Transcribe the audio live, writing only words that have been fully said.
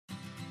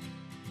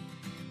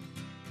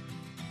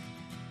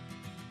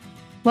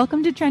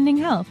Welcome to Trending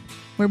Health,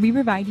 where we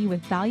provide you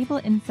with valuable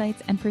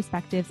insights and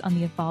perspectives on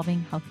the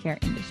evolving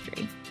healthcare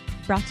industry.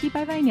 Brought to you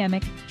by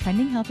Vynamic,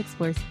 Trending Health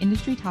explores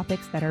industry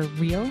topics that are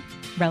real,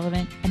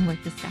 relevant, and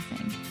worth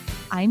discussing.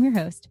 I'm your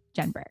host,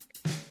 Jen Berg.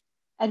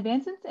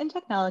 Advancements in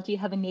technology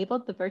have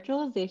enabled the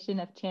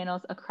virtualization of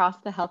channels across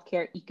the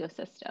healthcare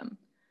ecosystem.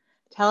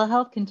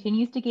 Telehealth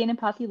continues to gain in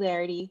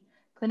popularity,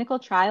 clinical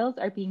trials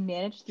are being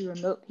managed through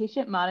remote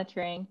patient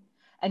monitoring,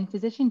 and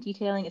physician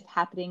detailing is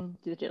happening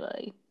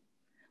digitally.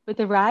 With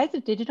the rise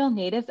of digital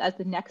natives as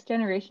the next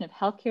generation of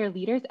healthcare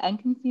leaders and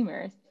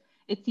consumers,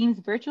 it seems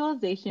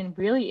virtualization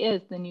really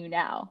is the new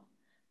now.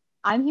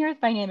 I'm here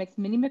with Vynamic's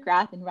Mindy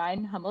McGrath and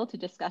Ryan Hummel to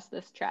discuss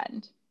this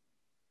trend.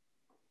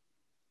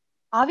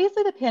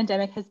 Obviously, the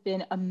pandemic has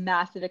been a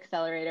massive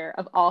accelerator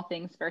of all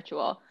things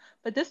virtual,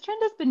 but this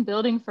trend has been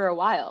building for a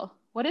while.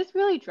 What is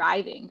really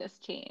driving this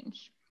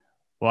change?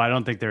 Well, I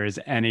don't think there is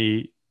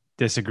any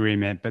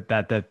disagreement, but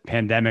that the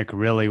pandemic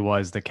really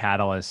was the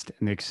catalyst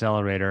and the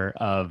accelerator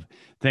of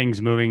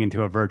things moving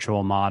into a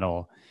virtual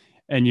model.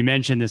 And you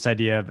mentioned this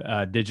idea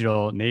of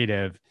digital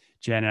native,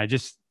 Jen, and I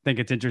just think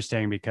it's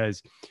interesting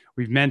because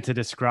we've meant to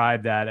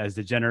describe that as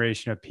the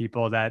generation of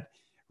people that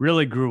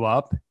really grew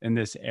up in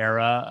this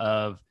era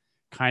of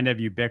kind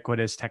of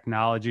ubiquitous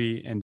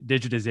technology and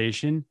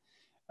digitization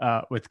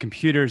with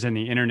computers and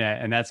the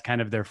internet, and that's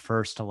kind of their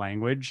first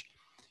language.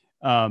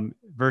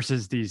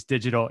 Versus these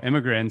digital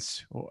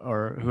immigrants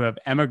or who have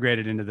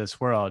emigrated into this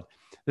world.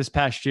 This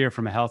past year,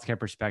 from a healthcare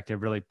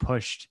perspective, really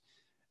pushed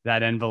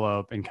that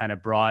envelope and kind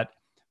of brought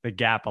the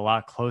gap a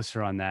lot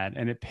closer on that.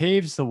 And it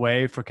paves the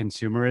way for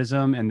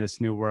consumerism in this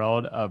new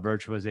world of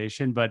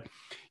virtualization. But,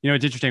 you know,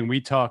 it's interesting.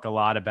 We talk a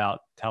lot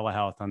about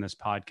telehealth on this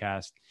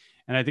podcast.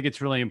 And I think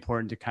it's really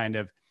important to kind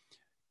of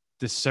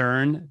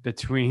discern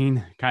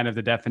between kind of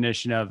the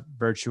definition of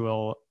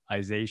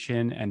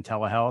virtualization and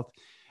telehealth.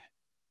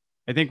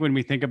 I think when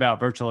we think about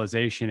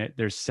virtualization,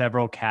 there's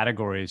several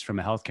categories from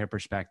a healthcare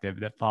perspective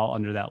that fall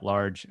under that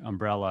large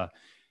umbrella,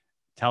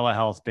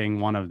 telehealth being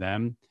one of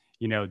them.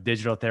 You know,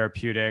 digital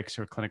therapeutics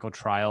or clinical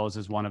trials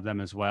is one of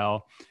them as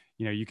well.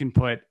 You know, you can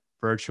put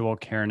virtual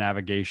care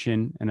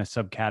navigation in a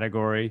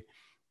subcategory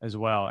as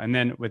well. And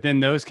then within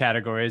those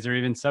categories, there are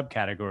even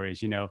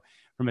subcategories, you know,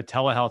 from a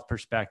telehealth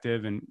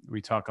perspective, and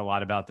we talk a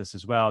lot about this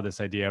as well, this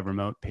idea of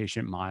remote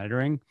patient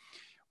monitoring,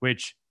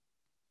 which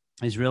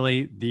is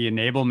really the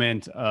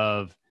enablement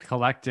of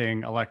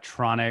collecting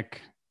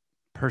electronic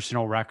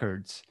personal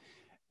records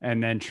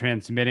and then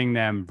transmitting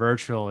them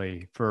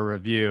virtually for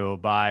review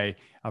by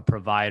a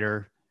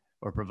provider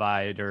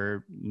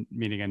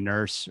meaning a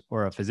nurse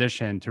or a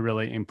physician to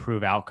really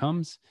improve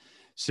outcomes.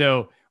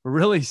 So we're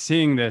really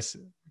seeing this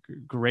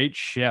great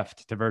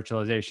shift to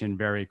virtualization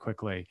very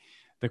quickly.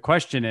 The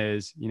question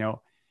is, you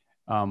know,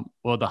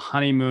 will the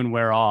honeymoon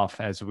wear off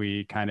as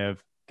we kind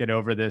of get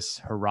over this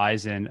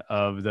horizon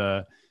of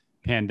the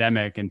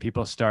pandemic and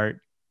people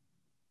start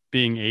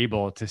being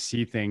able to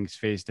see things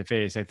face to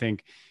face? I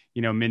think,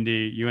 you know,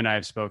 Mindy, you and I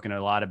have spoken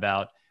a lot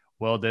about,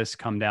 will this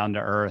come down to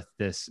earth,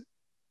 this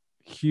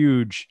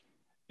huge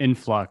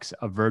influx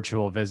of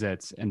virtual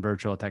visits and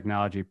virtual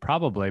technology?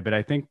 Probably, but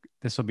I think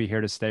this will be here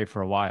to stay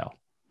for a while.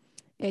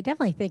 I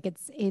definitely think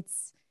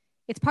it's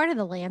part of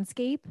the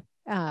landscape.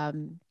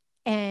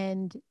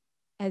 And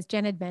as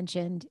Jen had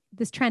mentioned,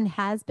 this trend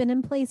has been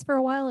in place for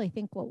a while. I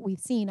think what we've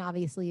seen,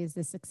 obviously, is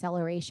this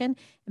acceleration.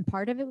 And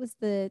part of it was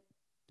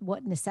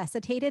what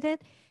necessitated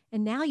it.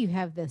 And now you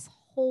have this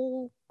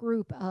whole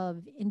group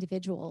of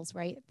individuals,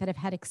 right, that have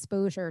had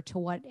exposure to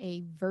what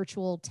a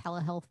virtual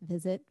telehealth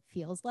visit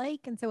feels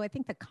like. And so I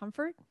think the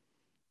comfort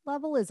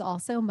level is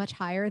also much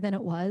higher than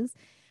it was.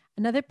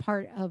 Another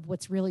part of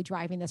what's really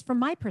driving this, from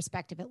my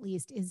perspective at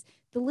least, is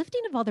the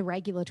lifting of all the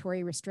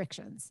regulatory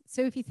restrictions.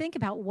 So if you think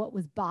about what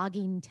was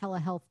bogging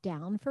telehealth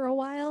down for a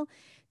while,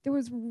 there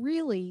was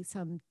really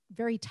some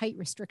very tight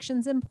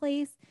restrictions in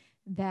place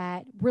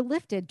that were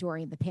lifted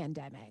during the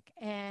pandemic.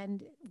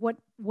 And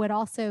what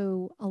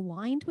also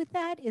aligned with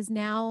that is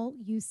now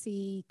you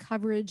see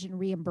coverage and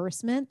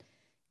reimbursement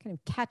kind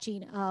of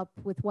catching up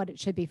with what it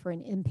should be for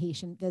an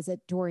inpatient visit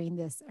during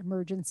this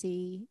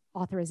emergency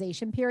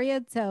authorization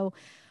period. So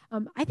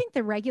I think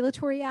the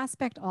regulatory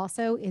aspect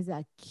also is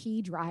a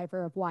key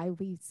driver of why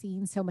we've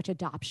seen so much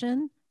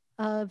adoption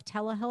of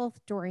telehealth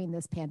during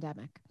this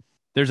pandemic.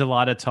 There's a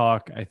lot of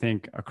talk, I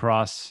think,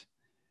 across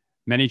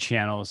many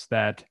channels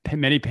that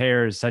many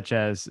payers, such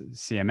as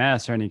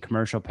CMS or any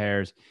commercial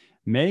payers,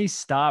 may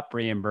stop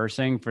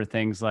reimbursing for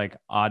things like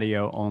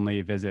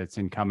audio-only visits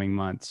in coming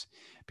months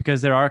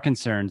because there are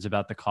concerns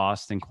about the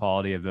cost and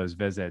quality of those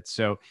visits.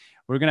 So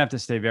we're going to have to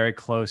stay very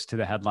close to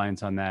the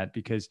headlines on that,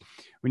 because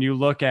when you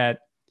look at,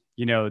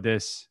 you know,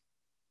 this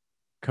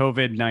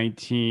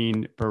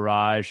COVID-19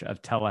 barrage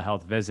of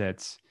telehealth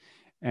visits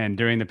and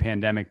during the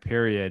pandemic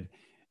period,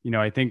 you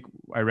know, I think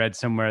I read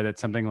somewhere that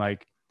something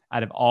like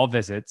out of all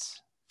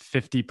visits,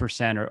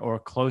 50% or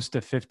close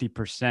to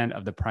 50%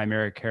 of the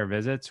primary care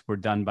visits were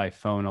done by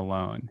phone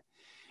alone.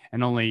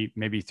 And only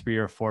maybe 3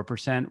 or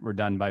 4% were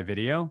done by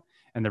video.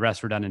 and the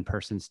rest were done in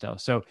person still.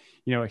 So,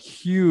 a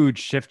huge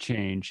shift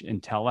change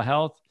in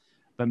telehealth,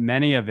 but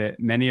many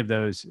of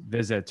those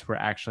visits were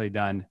actually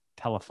done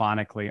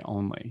telephonically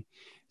only.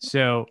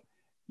 So,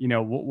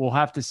 we'll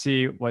have to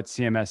see what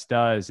CMS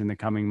does in the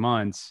coming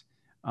months.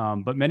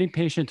 But many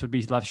patients would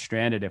be left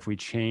stranded if we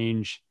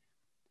change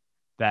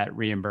that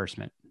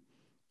reimbursement.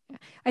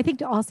 I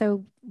think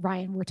also,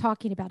 Ryan, we're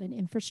talking about an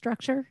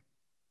infrastructure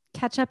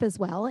catch up as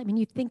well. I mean,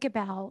 you think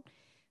about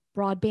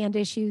broadband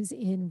issues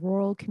in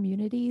rural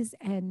communities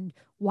and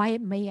why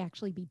it may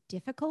actually be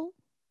difficult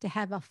to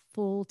have a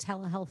full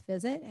telehealth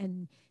visit.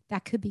 And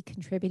that could be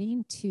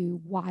contributing to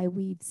why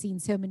we've seen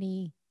so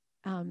many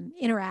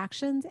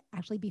interactions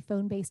actually be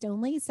phone-based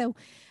only. So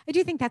I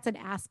do think that's an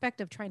aspect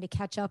of trying to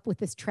catch up with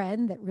this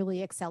trend that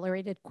really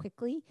accelerated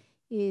quickly,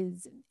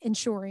 is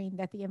ensuring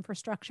that the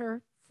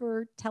infrastructure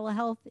for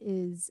telehealth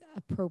is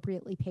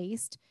appropriately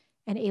paced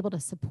and able to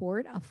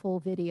support a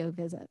full video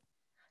visit.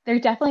 There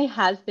definitely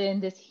has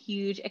been this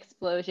huge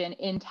explosion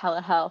in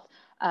telehealth,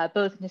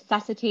 both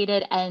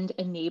necessitated and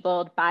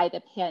enabled by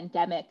the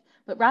pandemic.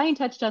 But Ryan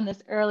touched on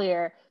this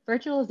earlier.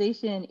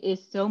 Virtualization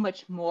is so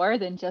much more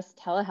than just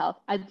telehealth.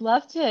 I'd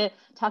love to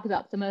talk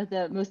about some of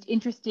the most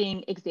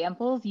interesting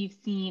examples you've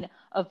seen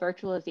of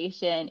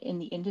virtualization in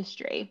the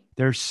industry.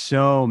 There's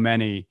so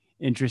many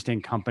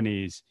interesting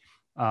companies.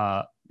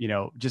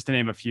 Just to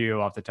name a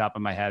few off the top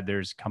of my head,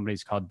 there's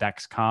companies called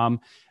Dexcom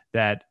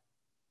that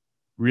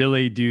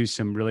really do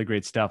some really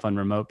great stuff on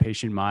remote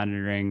patient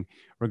monitoring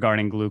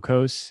regarding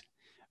glucose.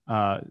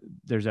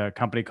 There's a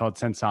company called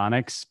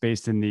Sensonics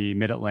based in the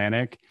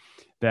Mid-Atlantic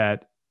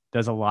that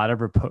does a lot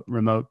of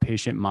remote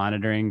patient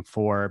monitoring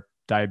for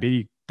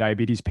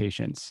diabetes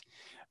patients.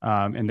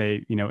 And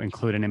they,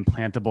 include an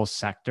implantable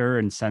sector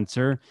and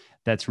sensor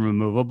that's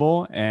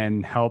removable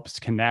and helps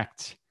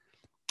connect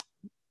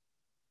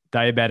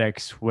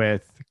diabetics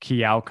with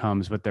key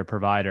outcomes with their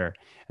provider.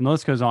 And the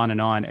list goes on and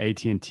on.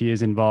 AT&T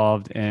is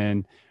involved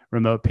in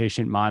remote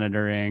patient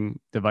monitoring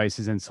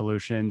devices and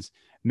solutions.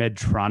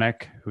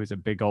 Medtronic, who is a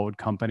big old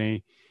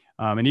company,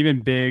 and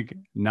even big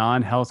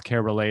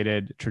non-healthcare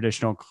related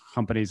traditional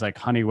companies like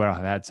Honeywell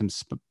have had some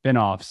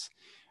spin-offs.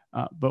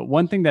 But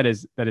one thing that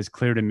is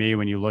clear to me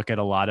when you look at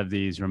a lot of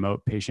these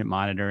remote patient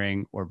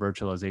monitoring or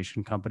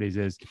virtualization companies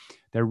is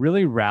they're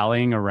really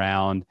rallying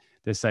around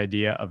this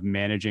idea of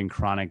managing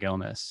chronic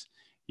illness.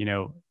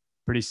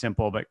 Pretty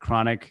simple, but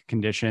chronic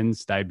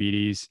conditions,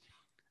 diabetes,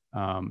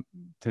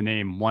 to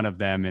name one of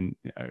them, and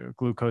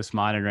glucose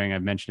monitoring.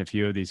 I've mentioned a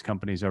few of these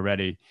companies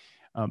already.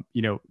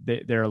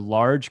 They're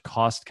large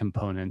cost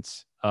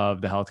components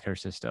of the healthcare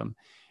system.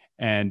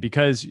 And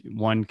because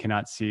one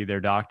cannot see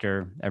their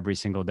doctor every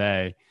single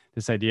day,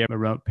 this idea of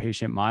remote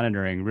patient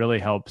monitoring really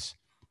helps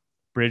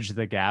bridge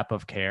the gap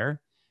of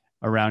care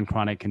around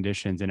chronic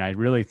conditions. And I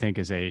really think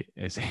is a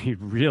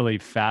really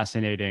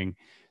fascinating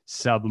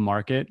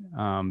sub-market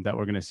that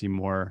we're going to see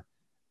more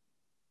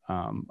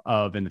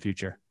of in the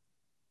future.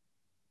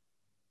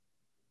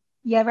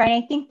 Yeah,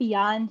 Ryan, I think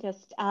beyond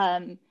just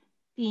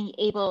being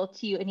able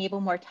to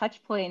enable more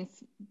touch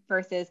points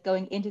versus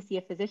going in to see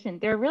a physician,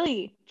 there are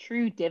really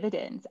true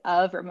dividends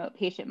of remote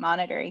patient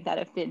monitoring that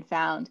have been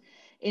found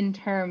in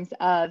terms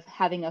of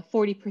having a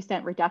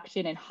 40%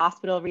 reduction in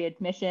hospital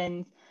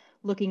readmissions,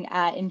 looking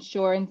at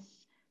insurance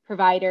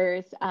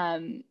providers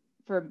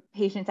for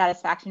patient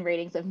satisfaction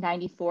ratings of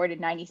 94 to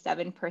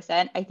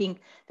 97%. I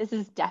think this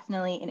is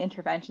definitely an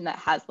intervention that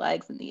has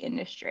legs in the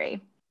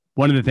industry.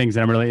 One of the things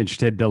that I'm really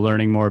interested in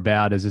learning more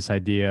about is this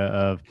idea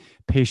of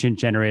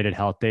patient-generated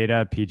health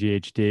data,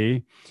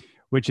 PGHD,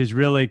 which is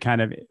really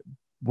kind of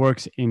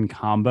works in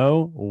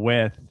combo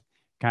with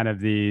kind of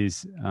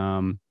these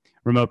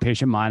remote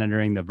patient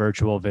monitoring, the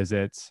virtual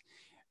visits,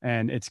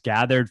 and it's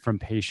gathered from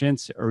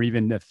patients or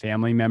even the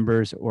family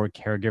members or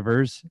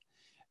caregivers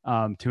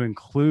to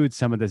include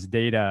some of this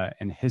data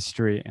and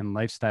history and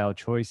lifestyle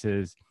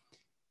choices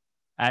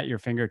at your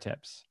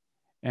fingertips.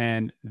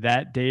 And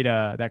that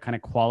data, that kind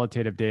of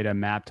qualitative data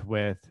mapped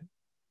with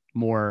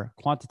more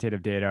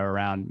quantitative data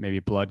around maybe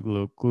blood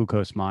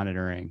glucose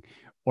monitoring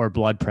or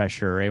blood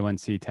pressure or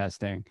A1C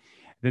testing,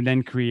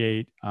 then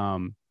create a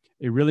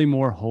really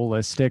more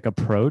holistic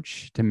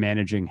approach to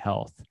managing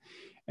health.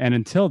 And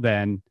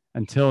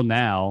until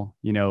now,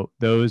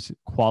 those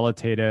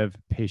qualitative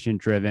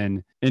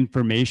patient-driven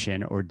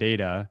information or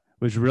data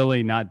was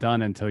really not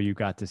done until you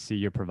got to see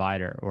your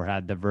provider or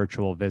had the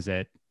virtual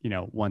visit,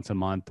 once a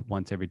month,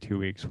 once every 2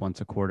 weeks,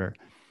 once a quarter.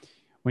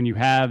 When you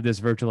have this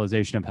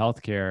virtualization of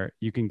healthcare,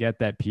 you can get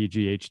that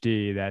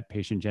PGHD, that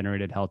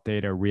patient-generated health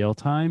data, real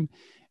time,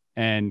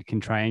 and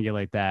can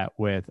triangulate that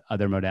with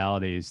other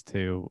modalities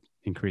to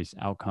increase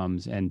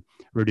outcomes and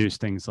reduce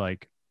things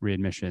like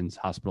readmissions,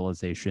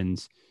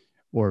 hospitalizations,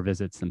 or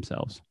visits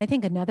themselves. I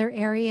think another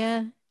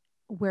area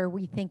where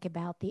we think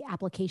about the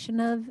application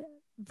of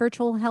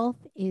virtual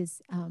health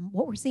is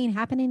what we're seeing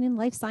happening in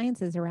life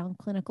sciences around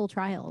clinical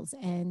trials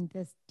and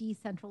this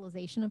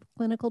decentralization of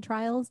clinical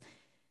trials.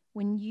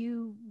 When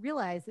you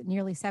realize that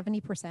nearly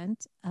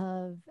 70%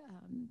 of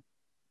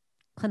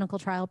clinical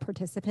trial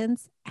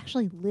participants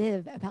actually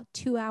live about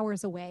 2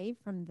 hours away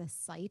from the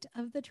site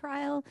of the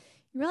trial.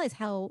 You realize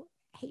how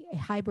a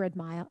hybrid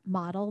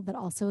model that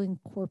also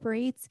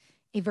incorporates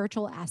a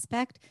virtual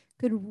aspect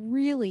could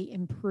really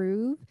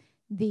improve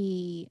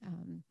the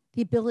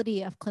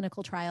ability of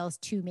clinical trials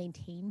to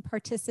maintain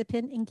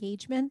participant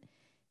engagement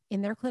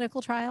in their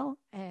clinical trial,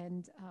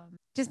 and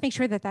just make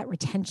sure that that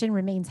retention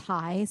remains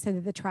high so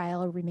that the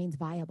trial remains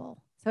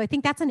viable. So I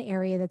think that's an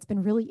area that's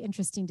been really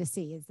interesting to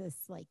see, is this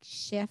like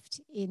shift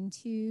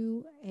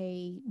into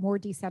a more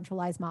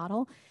decentralized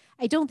model.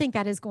 I don't think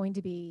that is going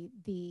to be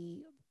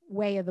the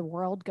way of the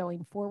world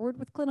going forward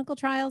with clinical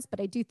trials, but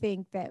I do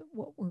think that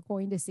what we're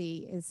going to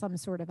see is some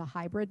sort of a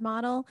hybrid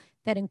model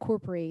that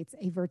incorporates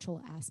a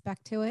virtual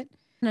aspect to it.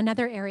 And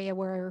another area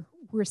where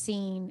we're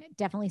seeing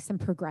definitely some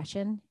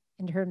progression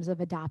in terms of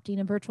adopting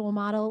a virtual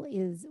model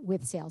is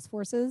with sales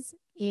forces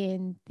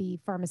in the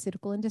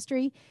pharmaceutical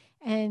industry.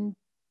 And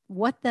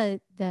what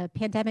the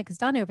pandemic has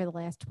done over the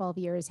last 12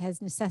 years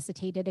has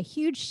necessitated a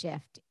huge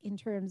shift in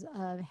terms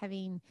of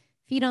having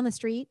feet on the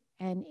street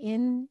and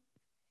in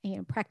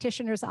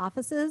practitioners'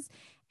 offices,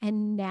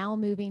 and now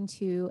moving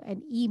to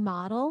an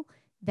e-model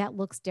that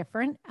looks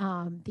different.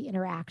 The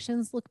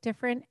interactions look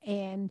different,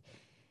 and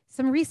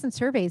some recent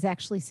surveys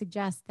actually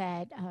suggest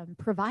that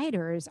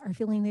providers are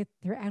feeling that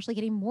they're actually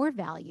getting more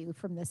value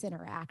from this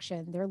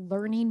interaction. They're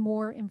learning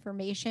more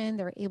information.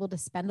 They're able to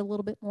spend a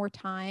little bit more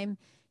time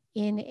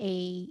in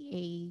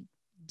a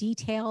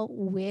detail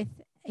with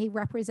a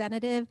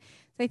representative.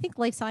 So I think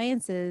life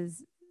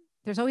sciences,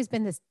 there's always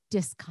been this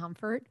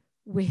discomfort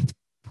with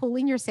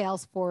pulling your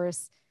sales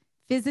force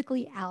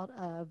physically out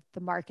of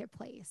the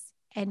marketplace.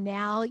 And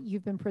now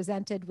you've been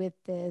presented with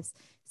this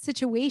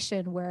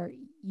situation where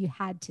you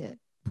had to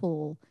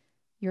pull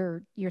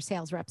your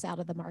sales reps out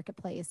of the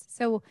marketplace.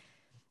 So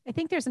I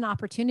think there's an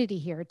opportunity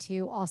here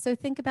to also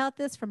think about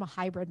this from a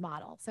hybrid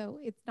model. So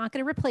it's not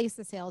going to replace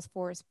the sales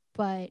force,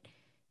 but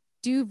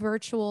do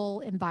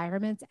virtual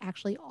environments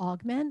actually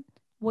augment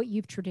what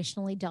you've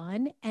traditionally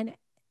done and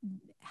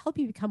help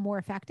you become more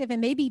effective, and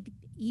maybe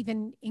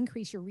even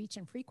increase your reach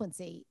and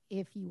frequency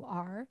if you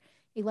are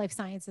a life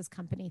sciences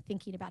company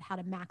thinking about how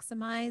to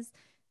maximize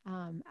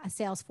a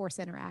sales force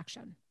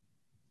interaction?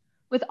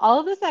 With all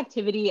of this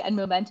activity and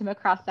momentum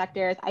across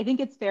sectors, I think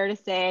it's fair to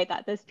say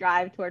that this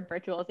drive toward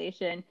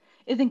virtualization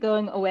isn't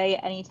going away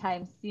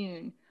anytime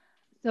soon.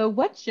 So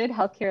what should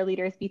healthcare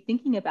leaders be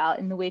thinking about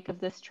in the wake of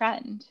this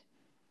trend?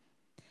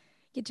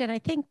 Yeah, Jen, I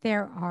think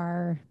there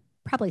are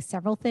probably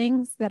several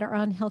things that are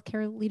on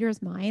healthcare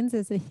leaders' minds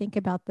as they think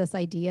about this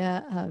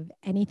idea of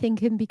anything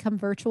can become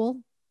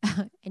virtual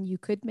and you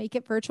could make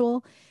it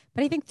virtual.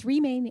 But I think three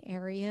main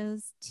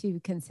areas to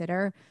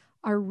consider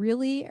are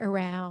really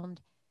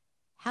around: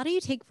 how do you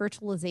take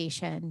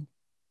virtualization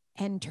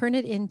and turn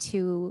it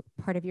into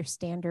part of your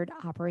standard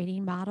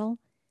operating model?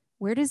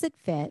 Where does it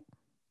fit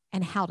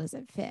and how does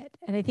it fit?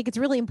 And I think it's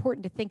really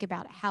important to think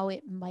about how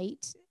it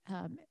might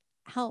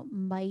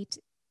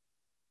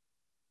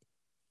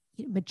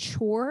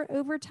mature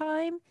over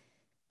time,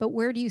 but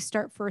where do you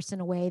start first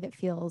in a way that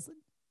feels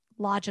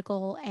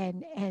logical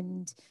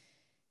and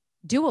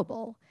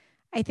doable?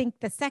 I think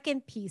the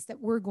second piece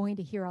that we're going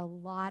to hear a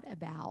lot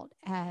about,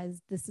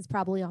 as this is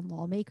probably on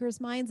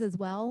lawmakers' minds as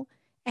well,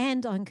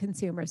 and on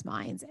consumers'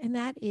 minds, and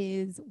that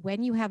is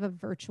when you have a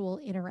virtual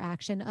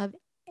interaction of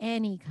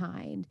any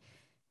kind,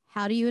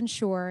 how do you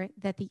ensure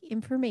that the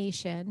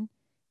information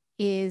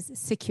is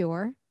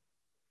secure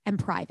and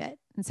private?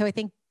 And so I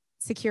think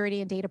security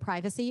and data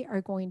privacy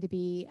are going to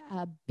be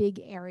a big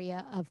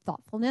area of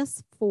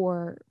thoughtfulness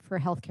for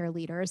healthcare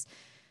leaders.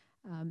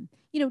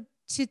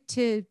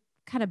 To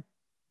kind of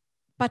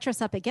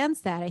buttress up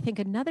against that, I think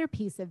another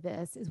piece of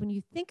this is when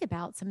you think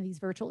about some of these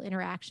virtual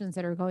interactions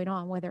that are going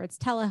on, whether it's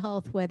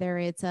telehealth, whether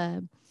it's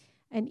an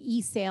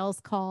e-sales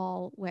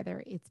call,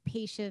 whether it's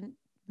patient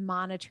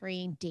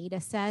monitoring data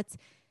sets,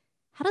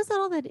 how does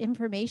all that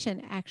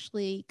information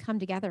actually come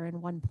together in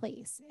one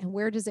place? And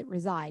where does it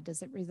reside?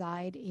 Does it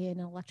reside in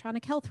an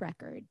electronic health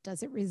record?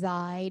 Does it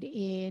reside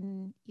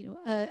in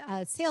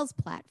a sales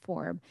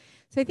platform?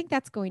 So I think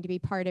that's going to be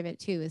part of it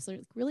too, is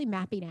really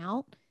mapping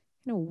out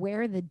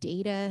where the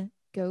data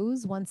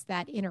goes once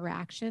that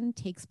interaction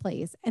takes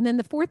place. And then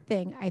the fourth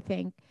thing, I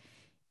think,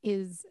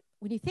 is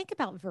when you think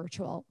about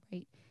virtual,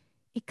 right,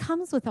 it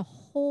comes with a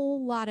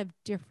whole lot of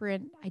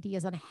different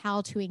ideas on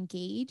how to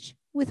engage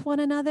with one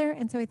another.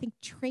 And so I think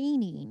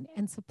training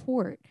and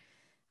support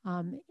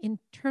in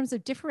terms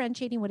of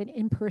differentiating what an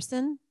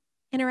in-person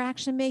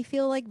interaction may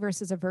feel like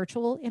versus a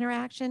virtual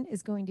interaction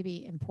is going to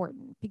be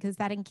important, because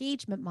that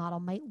engagement model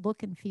might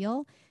look and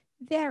feel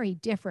very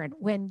different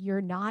when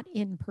you're not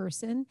in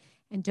person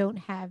and don't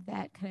have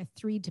that kind of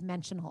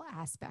three-dimensional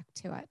aspect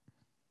to it.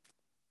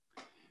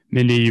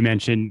 Mindy, you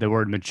mentioned the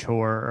word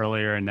mature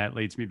earlier, and that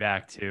leads me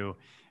back to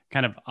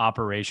kind of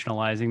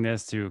operationalizing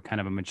this to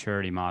kind of a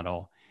maturity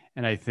model.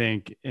 And I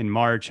think in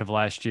March of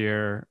last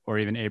year, or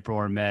even April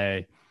or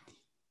May,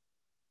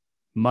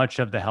 much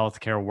of the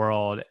healthcare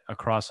world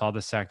across all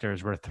the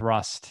sectors were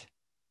thrusted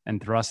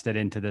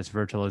into this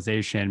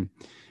virtualization.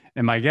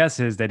 And my guess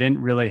is they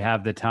didn't really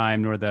have the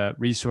time nor the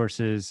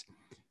resources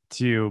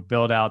to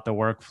build out the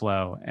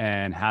workflow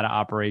and how to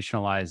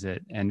operationalize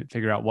it and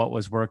figure out what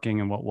was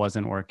working and what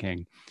wasn't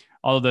working.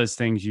 All of those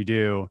things you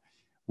do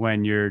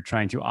when you're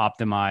trying to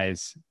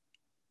optimize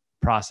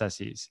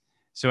processes.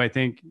 So I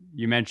think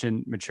you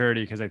mentioned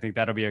maturity because I think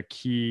that'll be a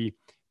key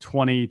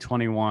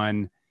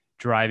 2021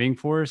 driving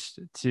force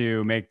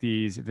to make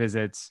these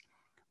visits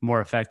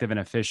more effective and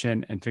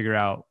efficient and figure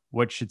out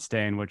what should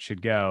stay and what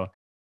should go.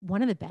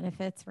 One of the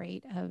benefits,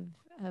 right,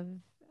 of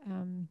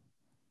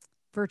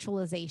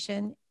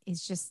virtualization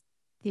is just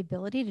the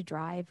ability to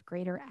drive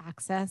greater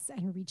access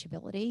and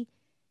reachability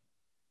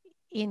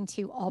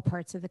into all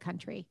parts of the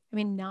country. I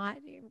mean, I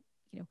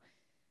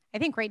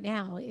think right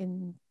now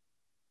in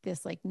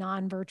this like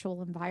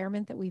non-virtual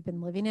environment that we've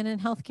been living in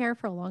healthcare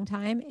for a long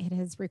time, it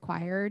has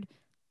required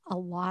a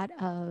lot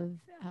of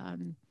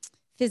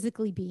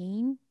physically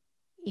being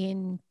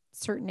in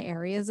certain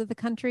areas of the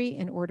country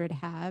in order to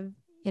have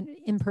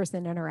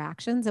in-person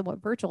interactions. And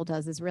what virtual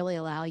does is really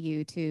allow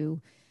you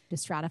to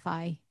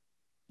stratify,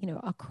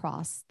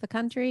 across the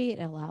country.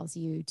 It allows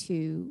you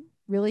to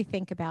really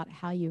think about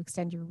how you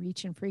extend your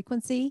reach and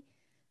frequency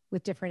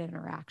with different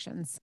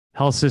interactions.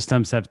 Health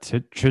systems have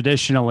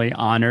traditionally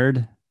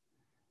honored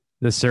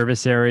the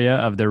service area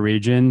of the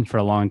region for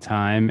a long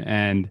time,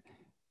 and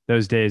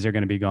those days are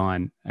going to be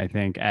gone, I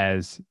think,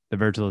 as the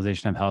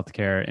virtualization of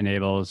healthcare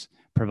enables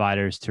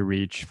providers to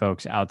reach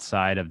folks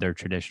outside of their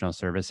traditional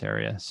service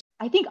areas.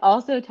 I think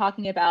also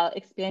talking about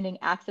expanding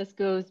access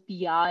goes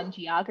beyond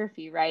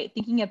geography, right?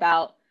 Thinking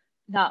about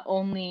not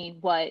only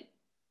what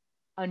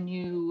a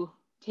new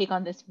take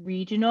on this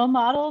regional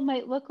model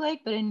might look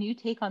like, but a new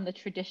take on the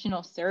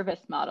traditional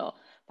service model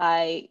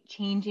by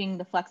changing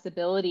the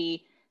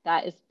flexibility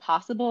that is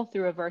possible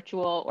through a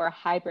virtual or a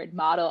hybrid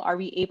model. Are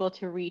we able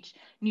to reach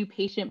new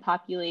patient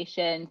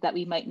populations that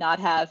we might not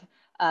have,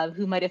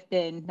 who might have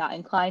been not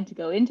inclined to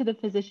go into the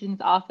physician's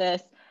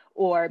office,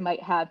 or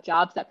might have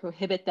jobs that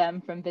prohibit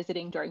them from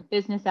visiting during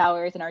business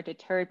hours and are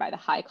deterred by the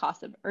high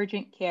cost of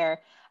urgent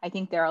care? I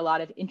think there are a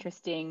lot of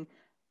interesting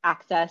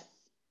access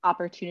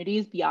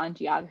opportunities beyond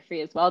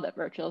geography as well that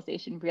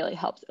virtualization really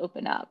helps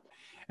open up.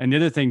 And the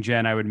other thing,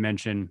 Jen, I would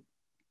mention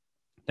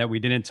that we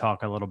didn't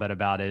talk a little bit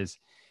about is,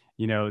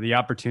 the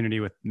opportunity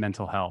with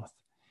mental health.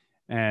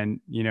 And,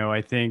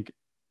 I think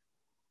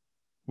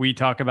we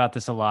talk about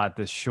this a lot,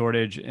 the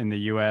shortage in the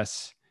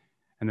US,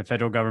 and the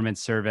federal government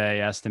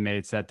survey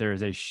estimates that there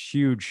is a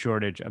huge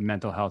shortage of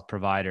mental health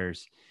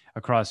providers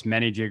across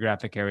many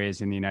geographic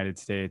areas in the United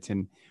States.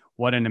 And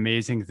what an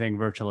amazing thing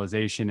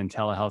virtualization and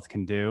telehealth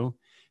can do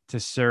to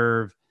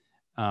serve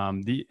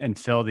and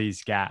fill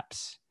these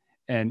gaps.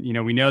 And,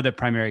 we know that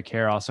primary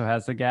care also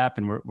has the gap,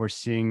 and we're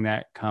seeing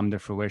that come to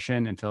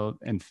fruition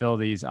and fill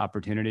these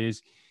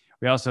opportunities.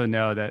 We also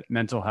know that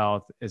mental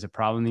health is a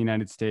problem in the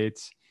United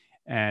States,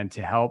 and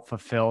to help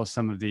fulfill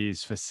some of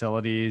these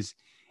facilities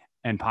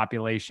and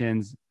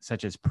populations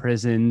such as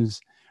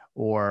prisons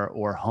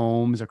or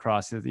homes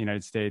across the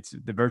United States,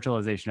 the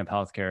virtualization of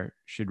healthcare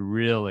should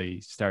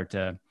really start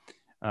to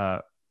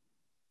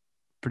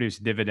produce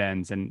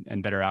dividends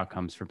and better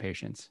outcomes for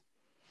patients.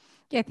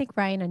 Yeah, I think,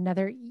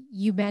 Ryan,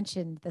 you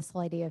mentioned this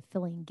whole idea of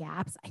filling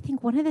gaps. I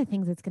think one of the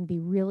things that's going to be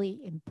really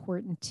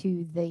important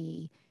to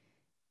the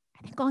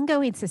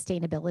ongoing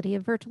sustainability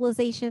of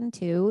virtualization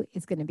too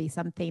is going to be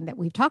something that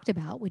we've talked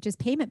about, which is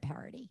payment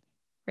parity,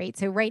 right?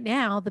 So right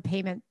now the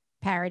payment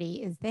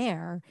parity is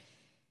there.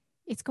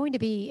 It's going to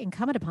be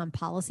incumbent upon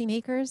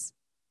policymakers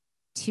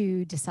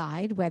to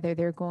decide whether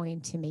they're going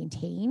to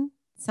maintain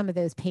some of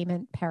those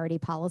payment parity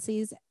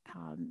policies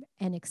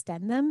and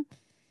extend them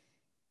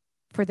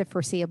for the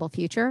foreseeable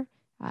future,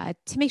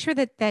 to make sure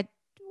that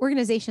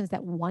organizations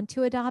that want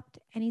to adopt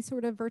any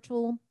sort of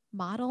virtual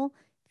model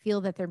feel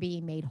that they're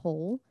being made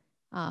whole,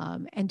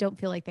 and don't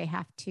feel like they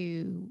have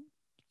to,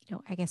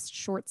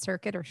 short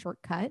circuit or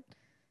shortcut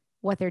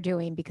what they're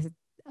doing because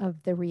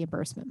of the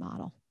reimbursement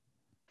model.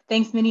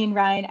 Thanks, Minnie and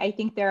Ryan. I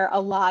think there are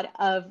a lot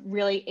of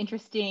really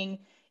interesting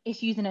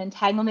issues and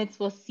entanglements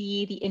we'll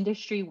see the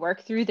industry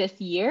work through this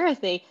year as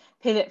they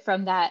pivot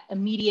from that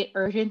immediate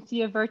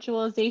urgency of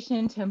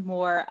virtualization to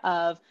more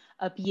of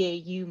a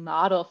BAU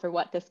model for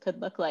what this could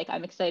look like.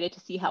 I'm excited to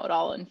see how it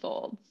all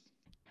unfolds.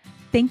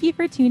 Thank you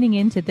for tuning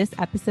in to this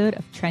episode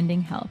of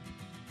Trending Health.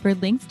 For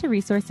links to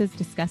resources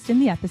discussed in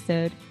the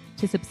episode,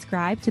 to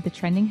subscribe to the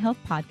Trending Health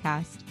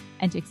podcast,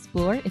 and to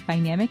explore if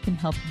Vynamic can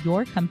help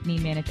your company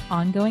manage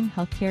ongoing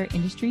healthcare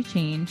industry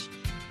change,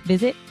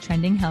 visit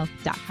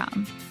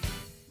trendinghealth.com.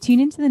 Tune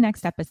into the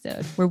next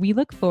episode where we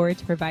look forward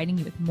to providing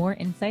you with more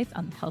insights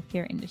on the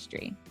healthcare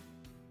industry.